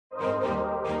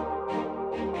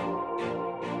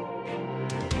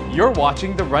You're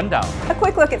watching The Rundown. A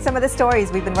quick look at some of the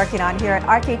stories we've been working on here at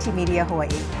RKT Media Hawaii.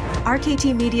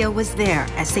 RKT Media was there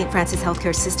as St. Francis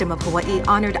Healthcare System of Hawaii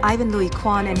honored Ivan Louis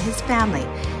Kwan and his family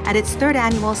at its 3rd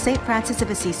annual St. Francis of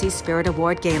Assisi Spirit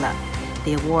Award Gala.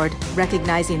 The award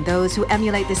recognizing those who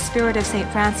emulate the spirit of St.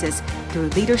 Francis through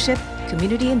leadership,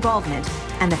 community involvement,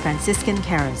 and the Franciscan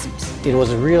charisms. It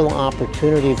was a real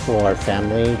opportunity for our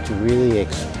family to really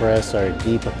express our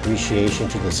deep appreciation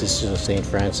to the Sisters of St.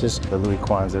 Francis. The Louis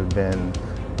Kwans have been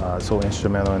so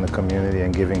instrumental in the community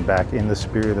and giving back in the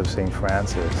spirit of St.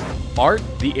 Francis. Art,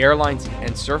 the airlines,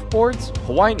 and surfboards.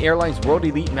 Hawaiian Airlines World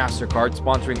Elite MasterCard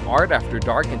sponsoring Art After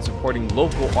Dark and supporting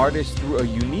local artists through a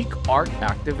unique art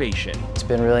activation. It's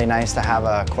been really nice to have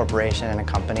a corporation and a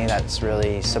company that's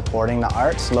really supporting the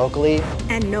arts locally.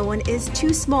 And no one is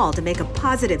too small to make a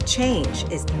positive change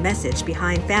is the message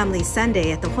behind Family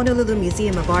Sunday at the Honolulu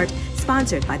Museum of Art,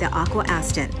 sponsored by the Aqua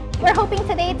Aston. We're hoping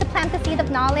today to plant the seed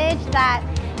of knowledge that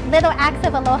little acts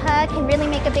of aloha can really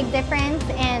make a big difference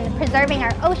in preserving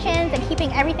our oceans and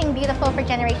keeping everything beautiful for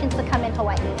generations to come in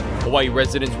Hawaii. Hawaii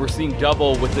residents were seeing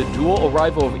double with the dual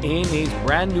arrival of ANA's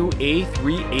brand new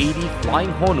A380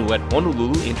 Flying Honu at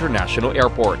Honolulu International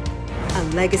Airport. A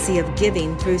legacy of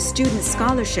giving through student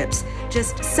scholarships,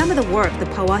 just some of the work the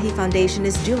Pauahi Foundation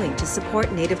is doing to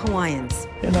support Native Hawaiians.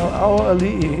 You know, our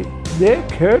ali'i, they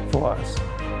cared for us,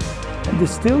 and they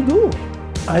still do.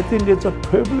 I think it's a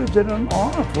privilege and an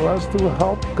honor for us to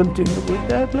help continue with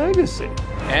that legacy.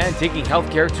 And taking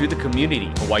healthcare to the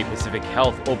community, Hawaii Pacific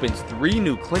Health opens 3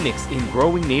 new clinics in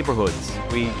growing neighborhoods.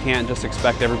 We can't just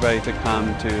expect everybody to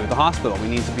come to the hospital. We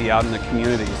need to be out in the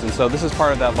communities. And so this is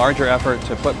part of that larger effort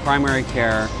to put primary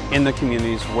care in the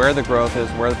communities where the growth is,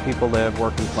 where the people live,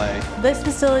 work, and play. This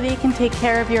facility can take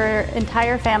care of your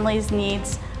entire family's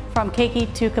needs from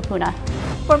keiki to kapuna.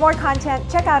 For more content,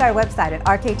 check out our website at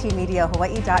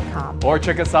rktmediahawaii.com. Or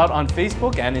check us out on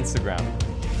Facebook and Instagram.